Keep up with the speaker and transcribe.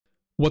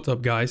What's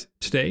up guys?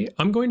 Today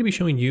I'm going to be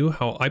showing you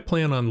how I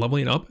plan on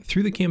leveling up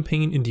through the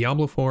campaign in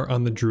Diablo 4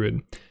 on the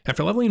Druid.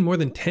 After leveling more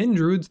than 10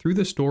 Druids through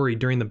the story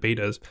during the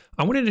betas,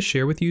 I wanted to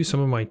share with you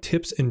some of my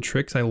tips and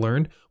tricks I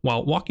learned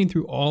while walking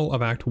through all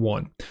of Act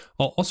 1.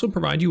 I'll also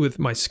provide you with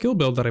my skill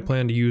build that I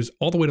plan to use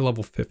all the way to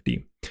level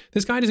 50.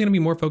 This guide is going to be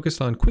more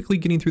focused on quickly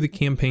getting through the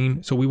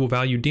campaign, so we will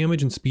value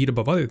damage and speed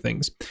above other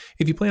things.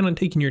 If you plan on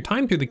taking your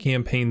time through the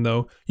campaign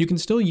though, you can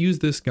still use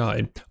this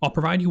guide. I'll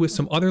provide you with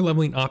some other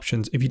leveling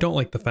options if you don't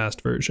like the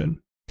fast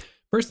version.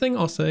 First thing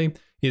I'll say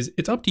is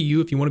it's up to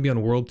you if you want to be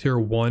on World Tier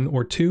 1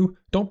 or 2.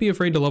 Don't be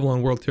afraid to level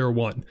on World Tier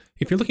 1.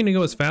 If you're looking to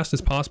go as fast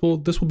as possible,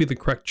 this will be the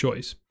correct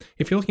choice.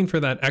 If you're looking for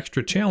that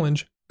extra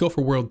challenge, go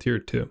for World Tier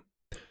 2.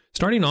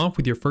 Starting off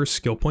with your first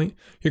skill point,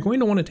 you're going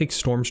to want to take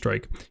Storm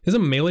Strike. It's a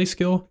melee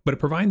skill, but it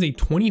provides a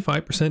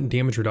 25%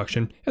 damage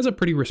reduction as a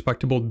pretty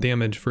respectable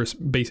damage for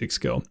a basic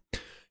skill.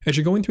 As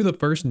you're going through the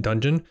first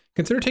dungeon,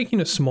 consider taking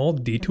a small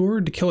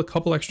detour to kill a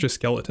couple extra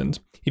skeletons.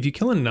 If you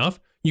kill enough,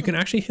 you can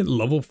actually hit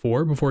level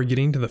 4 before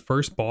getting to the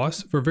first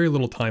boss for very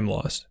little time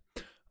lost.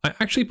 I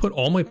actually put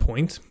all my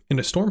points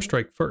into Storm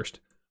Strike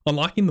first.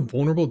 Unlocking the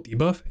vulnerable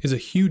debuff is a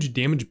huge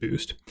damage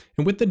boost,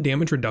 and with the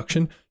damage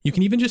reduction, you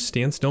can even just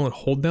stand still and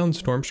hold down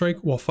Storm Strike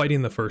while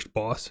fighting the first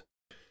boss.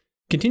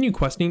 Continue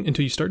questing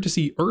until you start to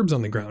see herbs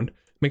on the ground.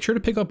 Make sure to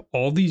pick up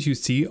all these you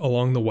see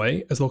along the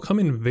way, as they'll come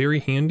in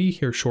very handy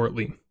here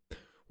shortly.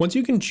 Once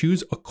you can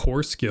choose a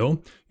core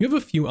skill, you have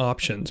a few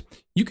options.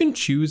 You can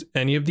choose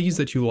any of these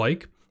that you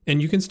like,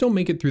 and you can still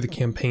make it through the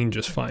campaign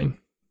just fine.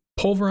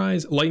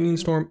 Pulverize, Lightning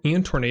Storm,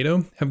 and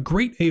Tornado have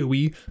great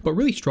AoE, but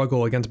really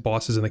struggle against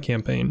bosses in the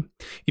campaign.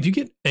 If you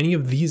get any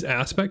of these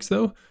aspects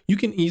though, you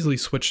can easily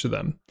switch to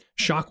them.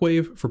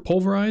 Shockwave for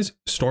Pulverize,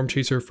 Storm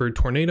Chaser for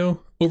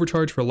Tornado,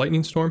 Overcharge for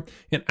Lightning Storm,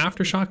 and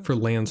Aftershock for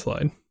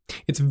Landslide.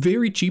 It's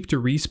very cheap to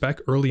respec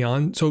early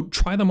on, so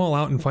try them all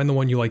out and find the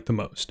one you like the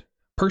most.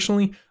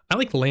 Personally, I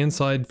like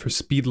Landslide for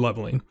speed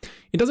leveling.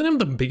 It doesn't have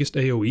the biggest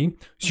AoE,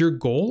 so your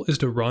goal is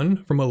to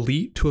run from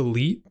elite to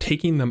elite,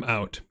 taking them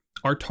out.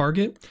 Our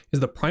target is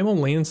the Primal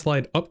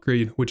Landslide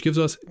upgrade, which gives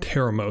us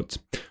Terra Motes.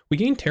 We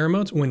gain Terra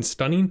Motes when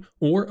stunning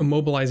or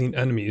immobilizing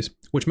enemies,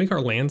 which make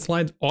our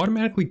landslides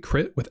automatically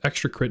crit with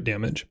extra crit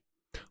damage.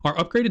 Our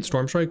upgraded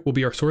Storm Strike will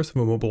be our source of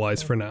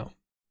immobilize for now.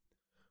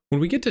 When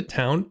we get to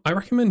town, I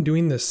recommend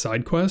doing this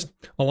side quest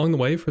along the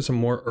way for some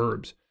more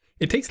herbs.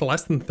 It takes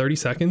less than 30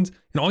 seconds,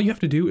 and all you have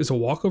to do is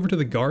walk over to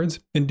the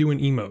guards and do an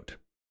emote.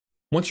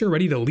 Once you're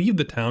ready to leave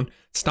the town,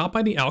 stop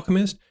by the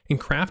alchemist and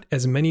craft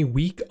as many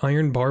weak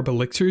iron barb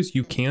elixirs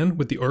you can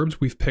with the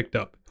herbs we've picked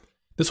up.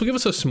 This will give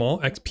us a small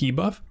XP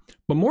buff,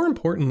 but more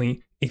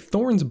importantly, a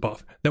thorns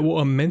buff that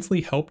will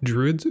immensely help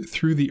druids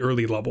through the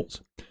early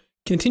levels.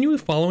 Continue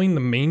following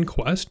the main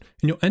quest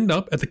and you'll end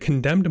up at the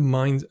Condemned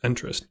Mines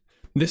entrance.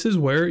 This is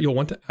where you'll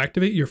want to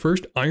activate your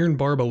first iron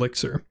barb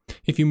elixir.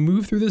 If you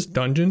move through this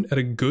dungeon at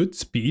a good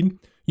speed,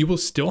 you will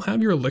still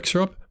have your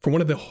elixir up for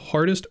one of the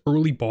hardest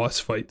early boss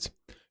fights.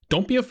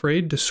 Don't be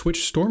afraid to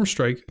switch Storm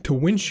Strike to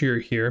Wind Shear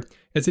here,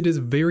 as it is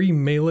a very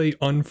melee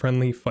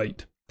unfriendly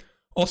fight.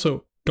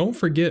 Also, don't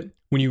forget,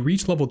 when you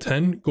reach level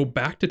 10, go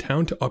back to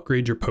town to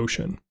upgrade your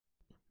potion.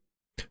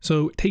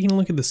 So taking a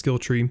look at the skill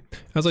tree,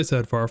 as I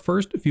said, for our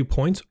first few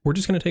points, we're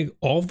just going to take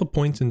all of the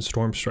points in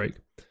Storm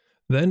Strike.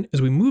 Then as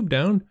we move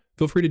down,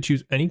 feel free to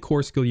choose any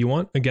core skill you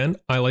want. Again,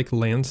 I like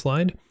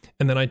Landslide,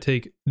 and then I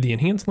take the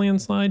Enhanced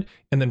Landslide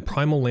and then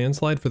Primal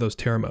Landslide for those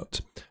Terra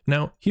Motes.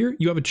 Now here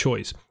you have a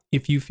choice.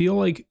 If you feel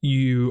like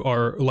you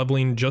are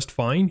leveling just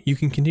fine, you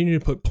can continue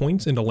to put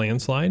points into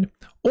Landslide,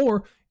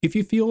 or if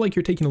you feel like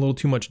you're taking a little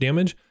too much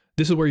damage,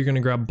 this is where you're going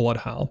to grab Blood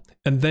Howl,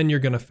 and then you're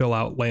going to fill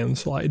out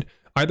Landslide.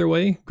 Either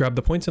way, grab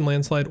the points in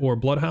Landslide or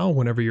Blood Howl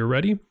whenever you're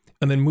ready,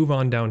 and then move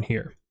on down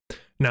here.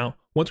 Now,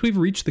 once we've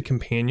reached the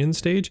companion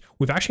stage,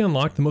 we've actually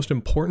unlocked the most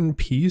important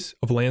piece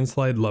of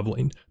Landslide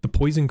leveling, the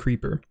Poison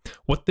Creeper.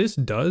 What this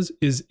does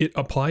is it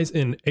applies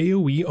an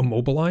AoE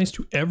immobilize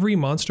to every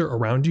monster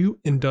around you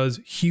and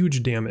does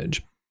huge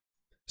damage.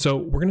 So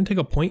we're going to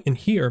take a point in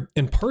here,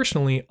 and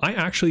personally, I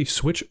actually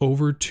switch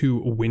over to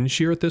Wind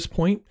Shear at this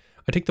point.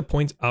 I take the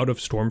points out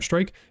of Storm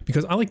Strike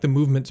because I like the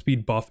movement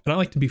speed buff and I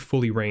like to be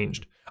fully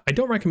ranged. I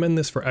don't recommend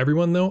this for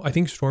everyone though. I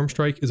think Storm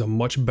Strike is a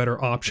much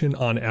better option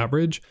on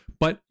average,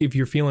 but if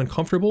you're feeling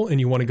comfortable and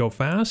you want to go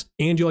fast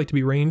and you like to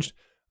be ranged,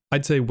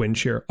 I'd say Wind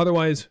Shear.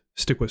 Otherwise,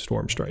 stick with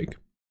Storm Strike.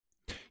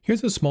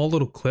 Here's a small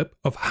little clip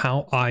of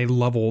how I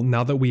level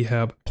now that we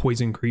have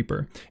Poison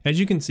Creeper. As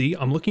you can see,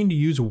 I'm looking to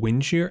use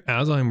Wind Shear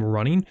as I'm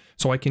running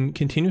so I can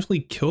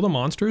continuously kill the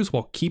monsters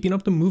while keeping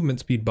up the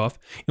movement speed buff.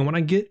 And when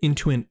I get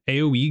into an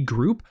AoE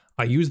group,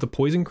 I use the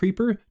Poison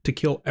Creeper to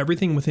kill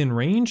everything within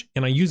range,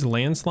 and I use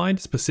Landslide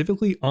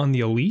specifically on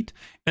the elite,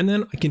 and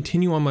then I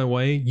continue on my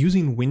way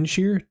using Wind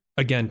Shear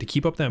again to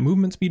keep up that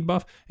movement speed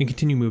buff and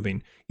continue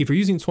moving. If you're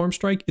using Storm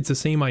Strike, it's the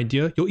same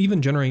idea. You'll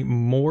even generate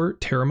more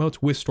Terra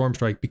Motes with Storm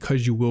Strike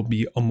because you will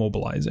be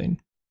immobilizing.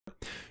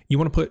 you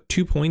want to put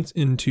 2 points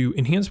into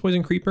Enhanced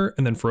Poison Creeper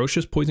and then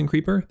Ferocious Poison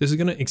Creeper. This is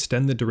going to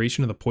extend the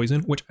duration of the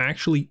poison, which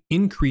actually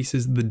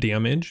increases the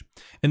damage.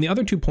 And the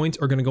other 2 points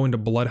are going to go into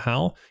Blood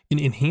Howl, an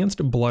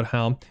Enhanced Blood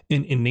Howl,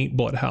 and Innate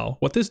Blood Howl.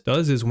 What this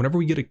does is whenever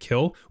we get a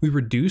kill, we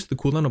reduce the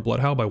cooldown of Blood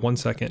Howl by 1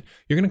 second.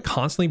 You're going to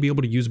constantly be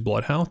able to use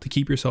Blood Howl to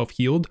keep yourself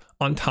healed.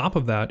 On top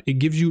of that, it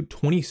gives you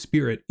 20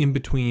 spirit in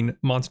between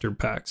monster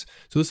packs.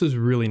 So this is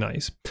really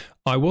nice.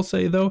 I will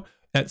say though,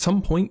 at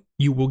some point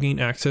you will gain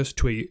access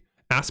to a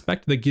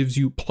aspect that gives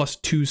you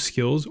 +2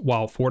 skills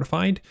while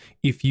fortified.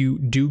 If you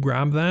do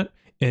grab that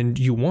and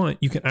you want,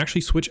 you can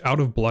actually switch out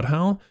of Blood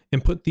Howl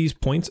and put these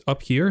points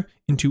up here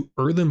into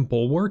Earthen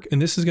Bulwark,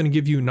 and this is going to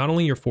give you not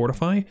only your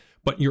fortify,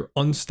 but your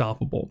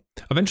unstoppable.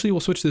 Eventually we'll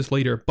switch this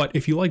later, but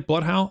if you like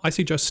Blood Howl, I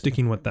suggest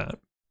sticking with that.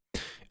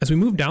 As we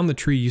move down the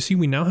tree, you see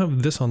we now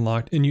have this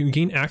unlocked and you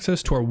gain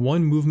access to our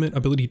 1 movement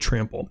ability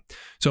Trample.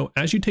 So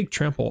as you take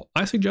Trample,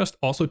 I suggest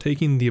also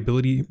taking the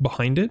ability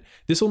behind it.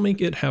 This will make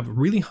it have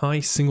really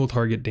high single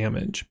target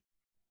damage.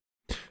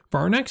 For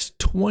our next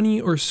 20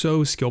 or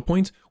so skill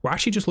points, we're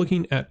actually just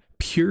looking at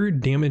pure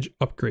damage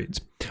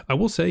upgrades. I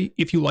will say,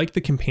 if you like the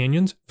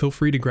companions, feel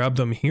free to grab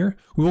them here.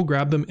 We will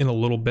grab them in a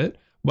little bit,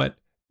 but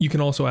you can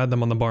also add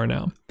them on the bar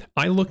now.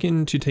 I look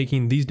into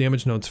taking these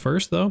damage nodes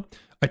first though.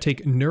 I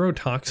take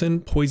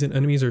Neurotoxin, poison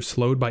enemies are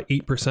slowed by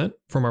 8%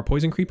 from our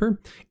Poison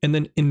Creeper, and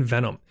then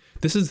Envenom.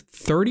 This is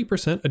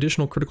 30%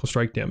 additional critical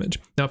strike damage.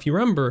 Now, if you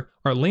remember,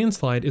 our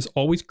Landslide is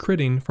always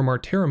critting from our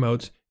Terra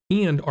modes,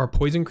 and our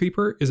Poison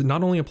Creeper is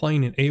not only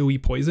applying an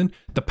AoE poison,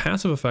 the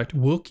passive effect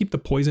will keep the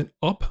poison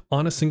up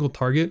on a single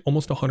target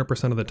almost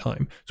 100% of the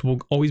time. So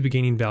we'll always be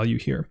gaining value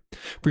here.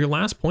 For your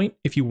last point,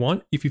 if you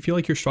feel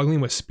like you're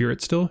struggling with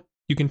Spirit still,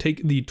 you can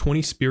take the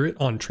 20 Spirit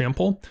on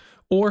Trample,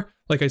 or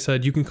like I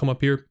said, you can come up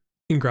here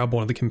and grab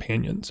one of the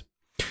companions.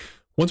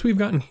 Once we've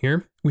gotten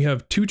here, we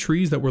have 2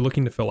 trees that we're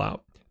looking to fill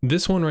out.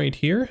 This one right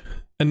here,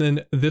 and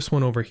then this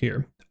one over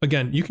here.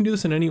 Again, you can do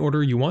this in any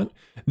order you want.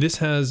 This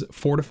has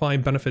Fortify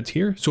benefits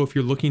here, so if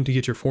you're looking to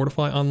get your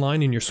Fortify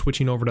online and you're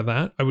switching over to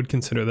that, I would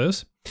consider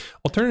this.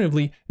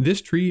 Alternatively, this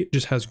tree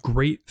just has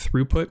great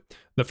throughput.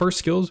 The first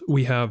skills,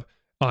 we have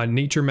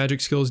Nature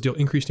Magic skills deal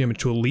increased damage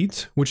to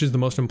elites, which is the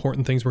most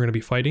important things we're going to be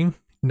fighting.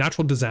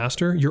 Natural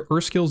Disaster, your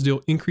Earth skills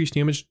deal increased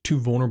damage to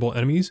vulnerable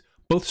enemies.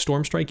 Both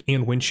Storm Strike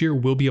and Wind Shear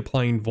will be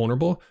applying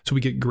vulnerable, so we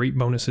get great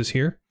bonuses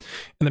here.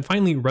 And then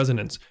finally,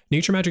 Resonance.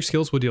 Nature Magic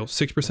skills will deal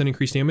 6%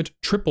 increased damage,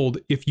 tripled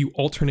if you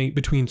alternate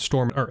between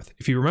Storm and Earth.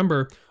 If you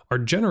remember, our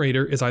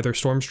generator is either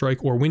Storm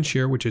Strike or Wind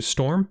Shear, which is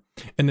Storm,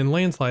 and then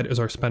Landslide is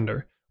our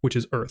spender, which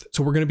is Earth.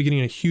 So we're going to be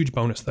getting a huge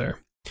bonus there.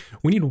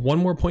 We need 1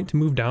 more point to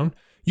move down.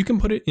 You can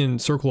put it in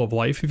Circle of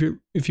Life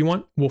if you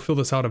want. We'll fill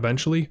this out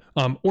eventually,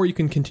 or you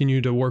can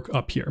continue to work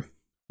up here.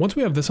 Once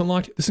we have this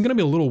unlocked, this is going to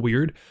be a little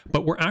weird,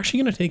 but we're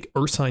actually going to take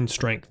Ursine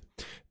Strength.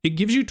 It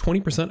gives you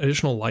 20%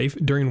 additional life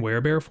during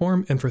Werebear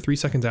form and for 3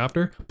 seconds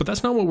after, but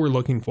that's not what we're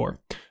looking for.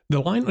 The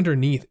line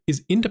underneath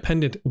is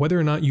independent whether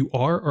or not you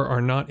are or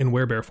are not in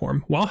Werebear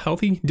form. While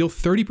healthy, deal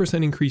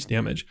 30% increased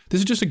damage.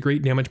 This is just a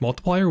great damage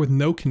multiplier with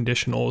no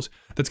conditionals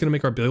that's going to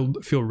make our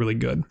build feel really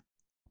good.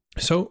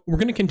 So we're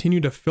going to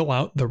continue to fill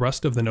out the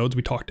rest of the nodes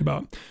we talked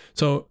about.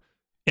 So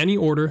any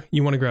order,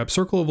 you want to grab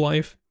Circle of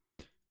Life,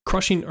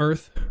 Crushing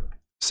Earth,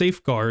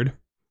 Safeguard,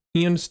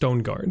 and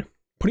Stone Guard.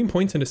 Putting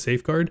points into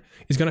Safeguard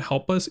is going to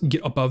help us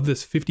get above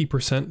this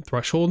 50%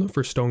 threshold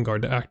for Stone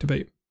Guard to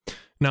activate.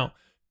 Now,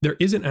 there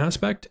is an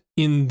aspect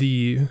in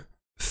the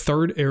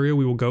 3rd area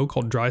we will go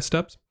called Dry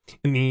Steps,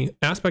 and the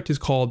aspect is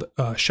called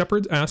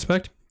Shepherd's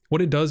Aspect.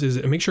 What it does is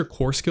it makes your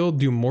core skill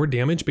do more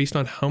damage based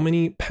on how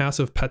many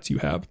passive pets you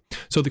have.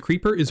 So the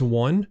Creeper is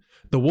 1,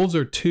 the Wolves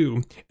are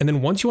 2, and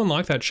then once you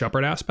unlock that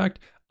Shepherd aspect,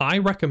 I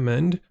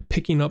recommend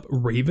picking up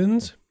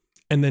Ravens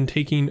and then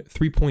taking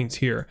 3 points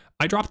here.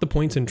 I dropped the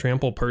points in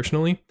Trample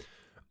personally,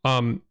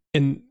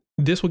 and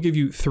this will give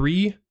you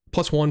 3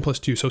 + 1 +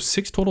 2, so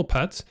 6 total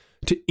pets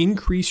to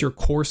increase your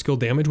core skill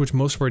damage, which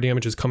most of our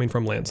damage is coming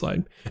from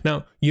Landslide.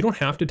 Now, you don't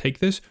have to take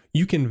this.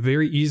 You can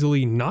very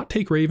easily not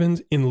take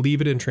Ravens and leave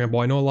it in Trample.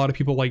 I know a lot of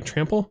people like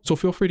Trample, so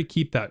feel free to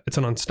keep that. It's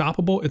an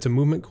unstoppable, it's a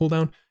movement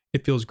cooldown,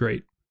 it feels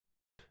great.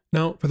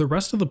 Now, for the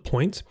rest of the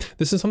points,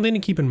 this is something to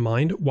keep in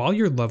mind while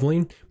you're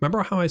leveling.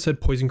 Remember how I said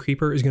Poison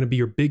Creeper is going to be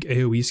your big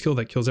AoE skill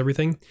that kills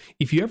everything?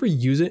 If you ever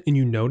use it and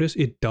you notice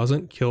it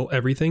doesn't kill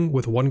everything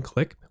with 1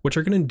 click, what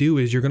you're going to do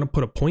is you're going to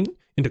put a point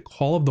into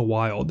Call of the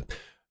Wild.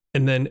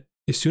 And then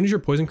as soon as your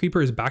Poison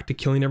Creeper is back to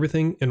killing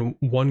everything in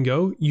 1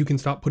 go, you can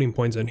stop putting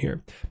points in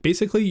here.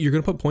 Basically, you're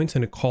going to put points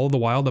into Call of the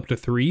Wild up to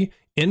 3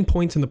 and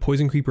points in the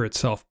Poison Creeper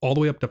itself all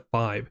the way up to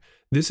 5.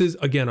 This is,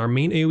 again, our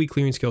main AoE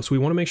clearing skill, so we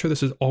want to make sure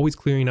this is always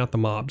clearing out the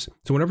mobs.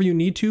 So whenever you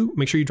need to,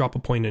 make sure you drop a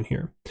point in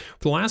here. For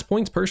the last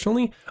points,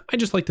 personally, I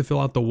just like to fill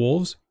out the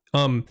Wolves.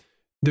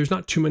 there's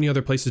not too many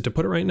other places to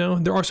put it right now.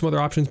 There are some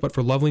other options, but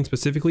for leveling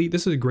specifically,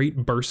 this is a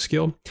great burst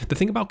skill. The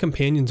thing about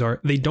companions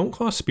are they don't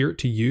cost spirit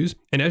to use,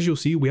 and as you'll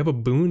see, we have a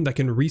boon that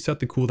can reset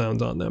the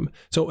cooldowns on them.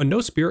 So a no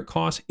spirit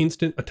cost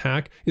instant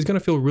attack is going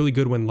to feel really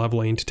good when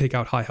leveling to take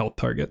out high health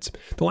targets.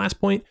 The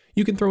last point,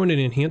 you can throw in an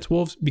enhanced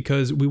wolves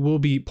because we will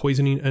be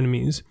poisoning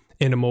enemies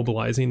and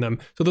immobilizing them,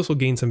 so this will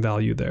gain some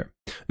value there.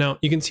 Now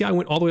you can see I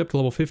went all the way up to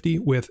level 50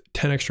 with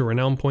 10 extra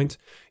renown points.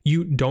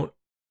 You don't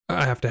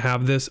have to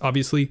have this,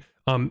 obviously.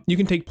 You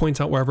can take points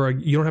out wherever.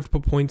 You don't have to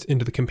put points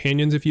into the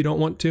companions if you don't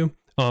want to,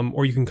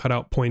 or you can cut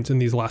out points in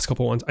these last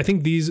couple ones. I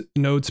think these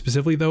nodes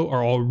specifically though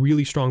are all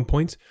really strong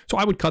points, so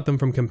I would cut them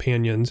from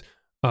companions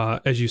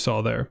as you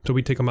saw there. So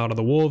we take them out of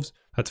the wolves,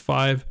 that's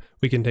 5.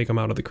 We can take them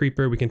out of the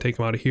creeper, we can take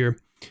them out of here,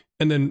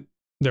 and then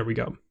there we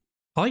go.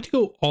 I like to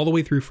go all the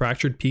way through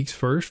Fractured Peaks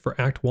first for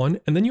Act 1,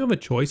 and then you have a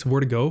choice of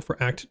where to go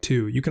for Act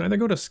 2. You can either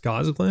go to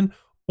Scosglen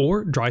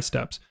or Dry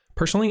Steppes.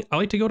 Personally, I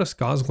like to go to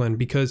Scosglen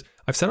because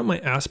I've set up my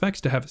aspects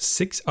to have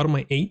 6 out of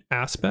my 8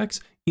 aspects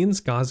in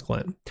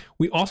Scosglen.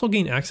 We also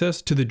gain access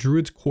to the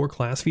Druid's core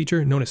class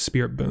feature known as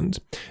Spirit Boons.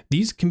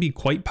 These can be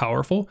quite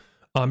powerful.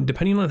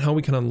 Depending on how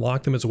we can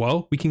unlock them as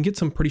well, we can get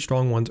some pretty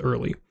strong ones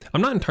early.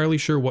 I'm not entirely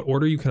sure what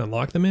order you can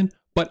unlock them in,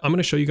 but I'm going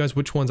to show you guys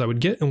which ones I would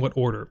get and what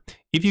order.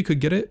 If you could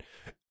get it,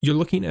 you're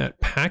looking at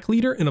Pack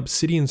Leader and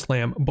Obsidian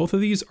Slam. Both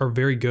of these are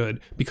very good.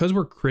 Because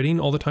we're critting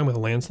all the time with a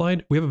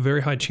Landslide, we have a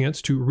very high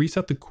chance to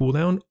reset the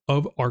cooldown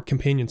of our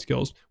companion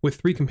skills. With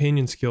 3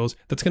 companion skills,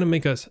 that's going to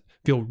make us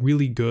feel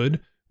really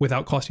good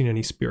without costing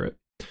any spirit.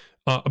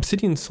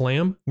 Obsidian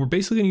Slam, we're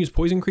basically going to use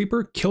Poison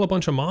Creeper, kill a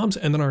bunch of mobs,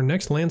 and then our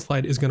next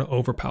Landslide is going to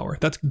overpower.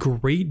 That's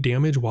great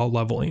damage while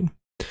leveling.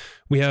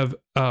 We have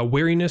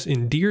Wariness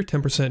in Deer,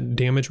 10%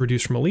 damage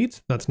reduced from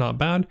elites. That's not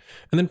bad.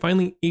 And then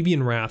finally,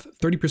 Avian Wrath,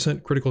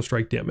 30% critical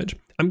strike damage.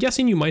 I'm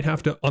guessing you might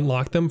have to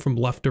unlock them from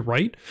left to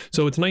right.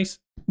 So it's nice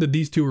that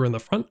these 2 are in the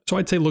front. So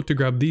I'd say look to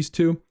grab these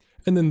 2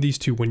 and then these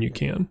 2 when you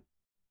can.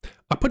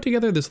 I put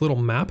together this little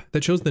map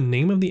that shows the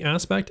name of the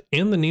aspect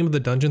and the name of the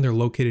dungeon they're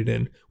located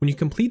in. When you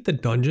complete the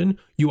dungeon,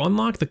 you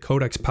unlock the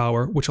Codex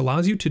power, which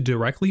allows you to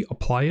directly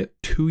apply it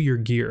to your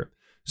gear.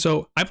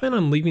 So I plan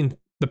on leaving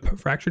the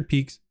Fractured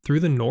Peaks through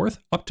the north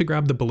up to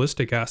grab the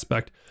ballistic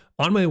aspect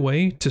on my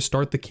way to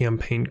start the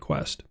campaign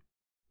quest.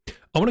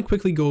 I want to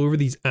quickly go over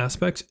these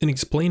aspects and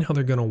explain how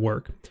they're going to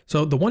work.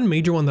 So the one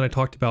major one that I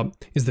talked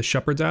about is the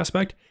Shepherd's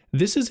aspect.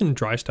 This is in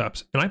Dry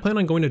Steppes, and I plan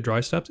on going to Dry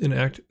Steppes in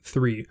Act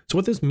 3. So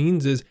what this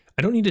means is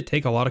I don't need to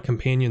take a lot of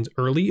companions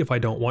early if I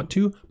don't want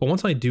to, but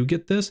once I do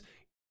get this,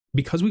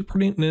 because we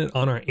put it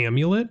on our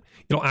amulet,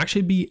 it'll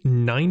actually be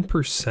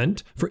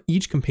 9% for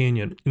each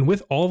companion. And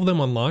with all of them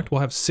unlocked,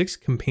 we'll have 6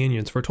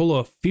 companions for a total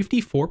of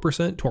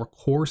 54% to our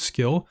core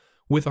skill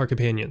with our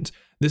companions.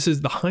 This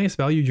is the highest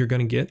value you're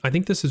going to get. I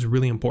think this is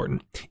really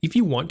important. If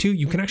you want to,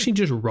 you can actually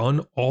just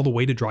run all the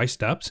way to Dry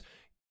Steppes,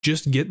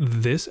 just get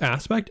this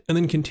aspect, and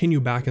then continue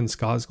back in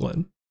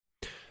Scosglen.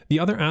 The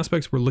other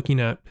aspects we're looking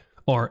at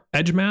are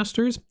Edge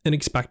Masters and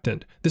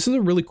Expectant. This is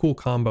a really cool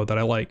combo that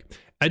I like.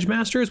 Edge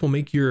Masters will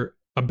make your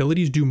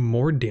abilities do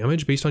more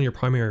damage based on your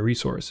primary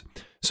resource.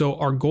 So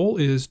our goal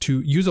is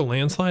to use a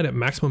Landslide at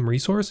maximum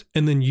resource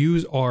and then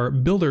use our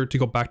builder to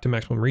go back to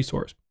maximum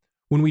resource.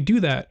 When we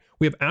do that,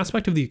 we have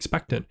Aspect of the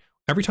Expectant.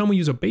 Every time we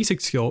use a basic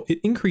skill, it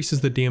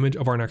increases the damage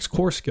of our next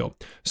core skill.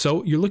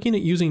 So you're looking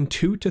at using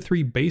 2 to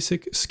 3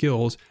 basic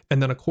skills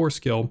and then a core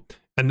skill,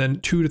 and then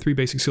 2 to 3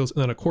 basic skills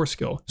and then a core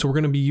skill. So we're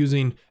going to be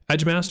using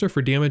Edge Master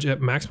for damage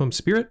at maximum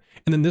spirit,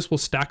 and then this will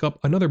stack up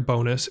another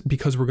bonus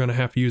because we're going to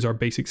have to use our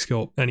basic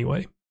skill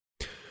anyway.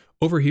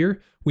 Over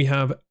here, we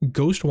have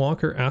Ghost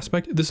Walker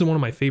aspect. This is one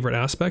of my favorite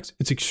aspects.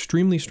 It's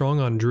extremely strong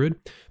on Druid.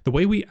 The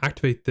way we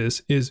activate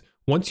this is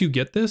once you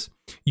get this,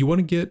 you want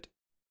to get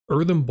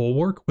Earthen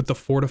Bulwark with the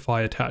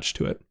Fortify attached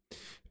to it.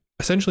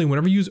 Essentially,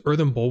 whenever you use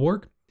Earthen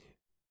Bulwark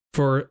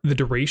for the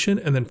duration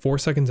and then 4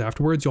 seconds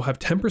afterwards, you'll have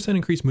 10%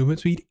 increased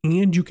movement speed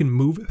and you can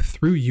move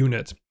through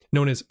units,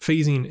 known as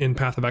phasing in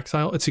Path of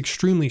Exile. It's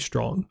extremely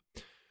strong.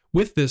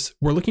 With this,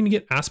 we're looking to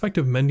get Aspect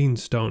of Mending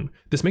Stone.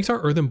 This makes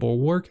our Earthen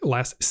Bulwark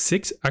last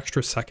 6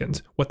 extra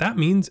seconds. What that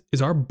means is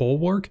our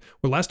Bulwark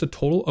will last a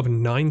total of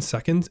 9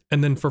 seconds,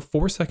 and then for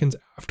 4 seconds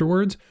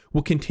afterwards,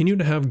 we'll continue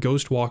to have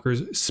Ghost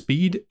Walker's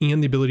speed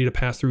and the ability to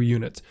pass through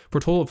units for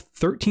a total of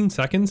 13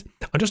 seconds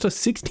on just a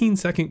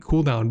 16-second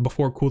cooldown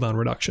before cooldown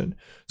reduction.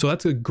 So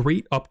that's a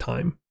great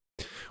uptime.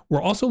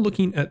 We're also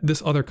looking at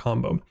this other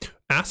combo.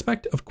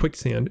 Aspect of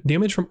Quicksand.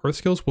 Damage from Earth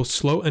skills will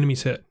slow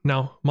enemies hit.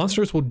 Now,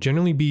 monsters will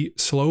generally be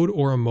slowed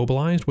or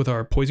immobilized with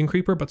our Poison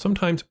Creeper, but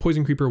sometimes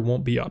Poison Creeper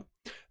won't be up.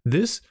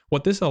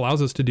 What this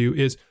allows us to do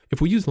is, if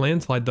we use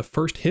Landslide, the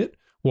first hit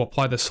will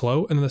apply the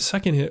slow, and then the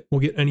second hit will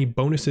get any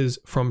bonuses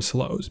from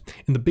slows.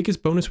 And the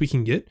biggest bonus we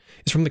can get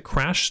is from the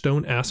Crash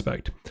Stone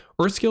aspect.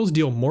 Earth skills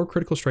deal more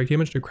critical strike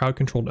damage to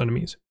crowd-controlled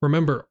enemies.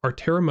 Remember, our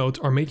Terra modes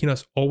are making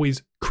us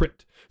always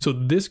crit. So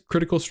this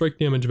critical strike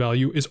damage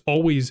value is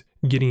always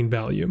getting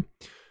value.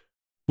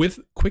 With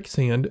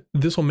Quicksand,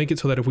 this will make it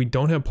so that if we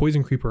don't have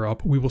Poison Creeper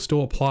up, we will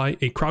still apply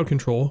a crowd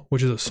control,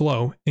 which is a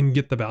slow, and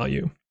get the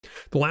value.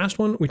 The last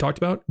one we talked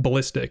about,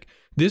 ballistic.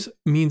 This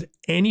means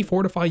any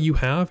fortify you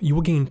have, you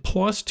will gain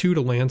 +2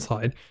 to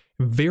landslide.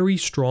 Very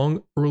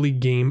strong early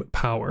game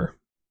power.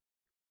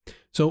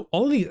 So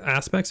all of these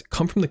aspects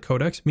come from the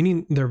codex,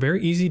 meaning they're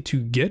very easy to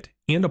get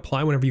and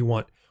apply whenever you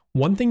want.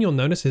 One thing you'll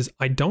notice is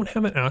I don't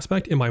have an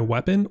aspect in my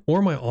weapon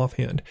or my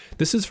offhand.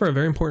 This is for a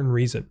very important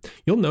reason.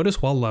 You'll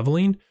notice while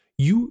leveling,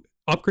 you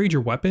upgrade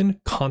your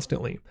weapon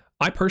constantly.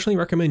 I personally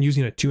recommend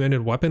using a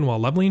two-handed weapon while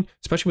leveling,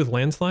 especially with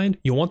landslide.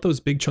 You'll want those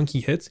big chunky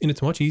hits and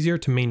it's much easier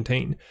to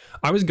maintain.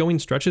 I was going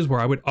stretches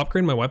where I would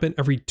upgrade my weapon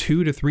every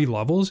 2 to 3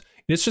 levels,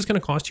 and it's just going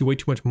to cost you way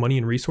too much money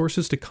and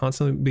resources to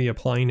constantly be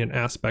applying an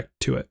aspect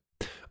to it.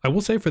 I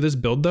will say for this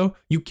build though,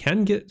 you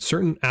can get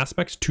certain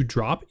aspects to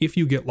drop if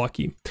you get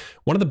lucky.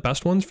 One of the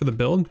best ones for the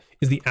build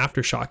is the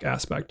aftershock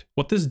aspect.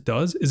 What this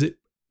does is it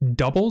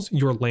doubles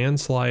your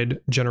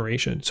landslide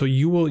generation. So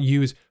you will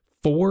use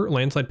 4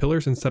 landslide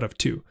pillars instead of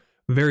 2.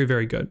 Very,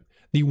 very good.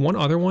 The one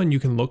other one you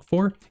can look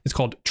for is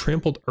called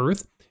Trampled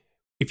Earth.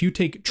 If you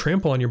take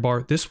Trample on your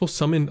bar, this will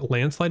summon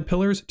landslide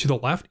pillars to the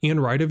left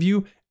and right of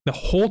you the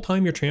whole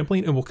time you're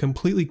trampling and will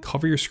completely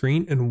cover your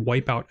screen and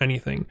wipe out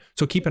anything.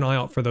 So keep an eye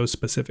out for those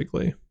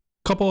specifically.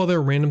 Couple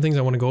other random things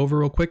I want to go over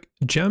real quick.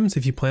 Gems,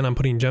 if you plan on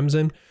putting gems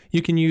in,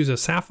 you can use a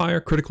sapphire,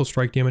 critical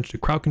strike damage to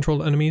crowd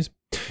controlled enemies.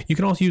 You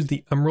can also use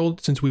the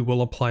emerald since we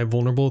will apply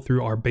vulnerable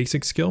through our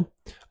basic skill.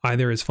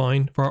 Either is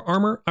fine. For our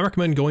armor, I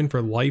recommend going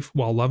for life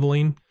while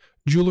leveling.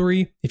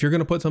 Jewelry, if you're going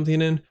to put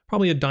something in,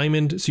 probably a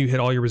diamond so you hit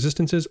all your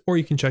resistances, or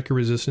you can check your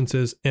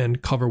resistances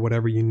and cover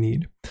whatever you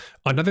need.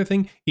 Another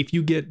thing, if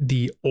you get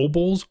the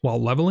Obols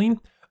while leveling,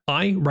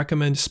 I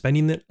recommend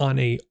spending it on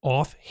a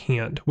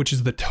offhand, which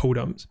is the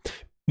totems.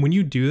 When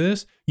you do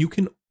this, you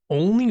can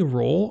only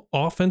roll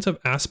offensive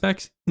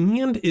aspects,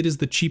 and it is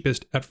the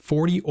cheapest at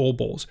 40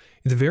 Obols.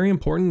 It's very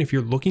important if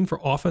you're looking for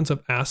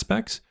offensive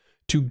aspects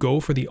to go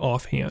for the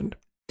offhand.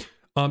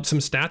 Some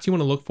stats you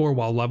want to look for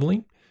while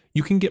leveling.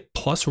 You can get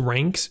plus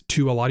ranks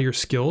to a lot of your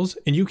skills,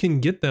 and you can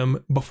get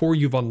them before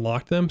you've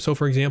unlocked them. So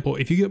for example,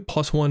 if you get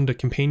 +1 to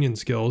companion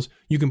skills,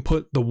 you can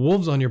put the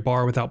wolves on your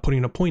bar without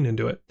putting a point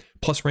into it.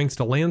 Plus ranks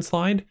to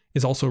landslide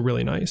is also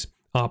really nice.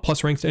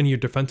 Plus ranks to any of your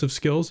defensive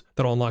skills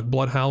that'll unlock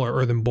Bloodhowl or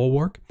Earthen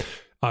Bulwark.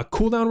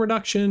 Cooldown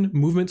reduction,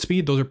 movement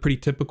speed, those are pretty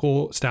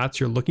typical stats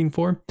you're looking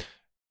for.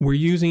 We're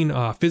using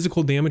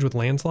physical damage with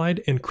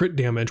landslide, and crit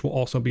damage will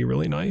also be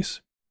really nice.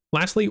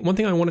 Lastly, one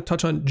thing I want to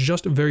touch on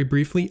just very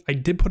briefly, I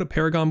did put a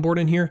Paragon board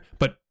in here,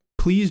 but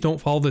please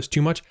don't follow this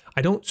too much.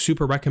 I don't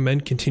super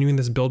recommend continuing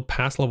this build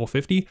past level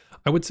 50.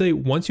 I would say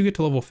once you get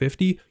to level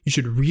 50, you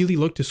should really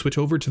look to switch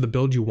over to the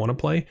build you want to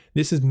play.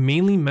 This is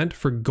mainly meant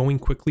for going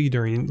quickly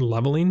during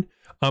leveling.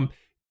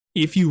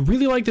 If you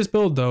really like this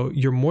build though,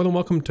 you're more than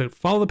welcome to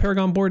follow the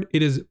Paragon board.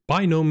 It is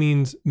by no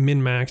means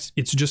min-maxed.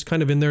 It's just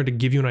kind of in there to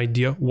give you an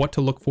idea what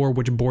to look for,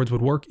 which boards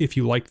would work if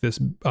you like this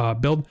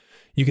build.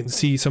 You can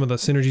see some of the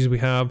synergies we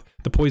have,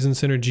 the poison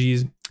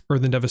synergies,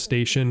 Earthen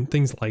Devastation,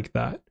 things like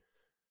that.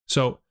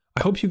 So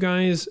I hope you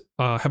guys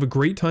have a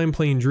great time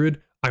playing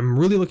Druid. I'm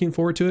really looking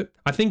forward to it.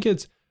 I think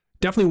it's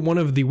definitely one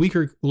of the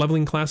weaker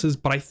leveling classes,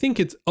 but I think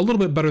it's a little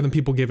bit better than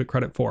people gave it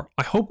credit for.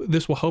 I hope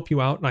this will help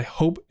you out, and I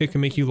hope it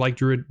can make you like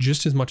Druid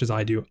just as much as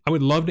I do. I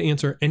would love to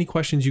answer any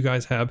questions you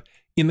guys have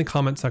in the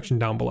comment section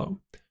down below.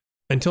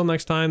 Until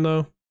next time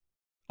though,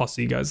 I'll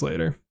see you guys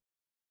later.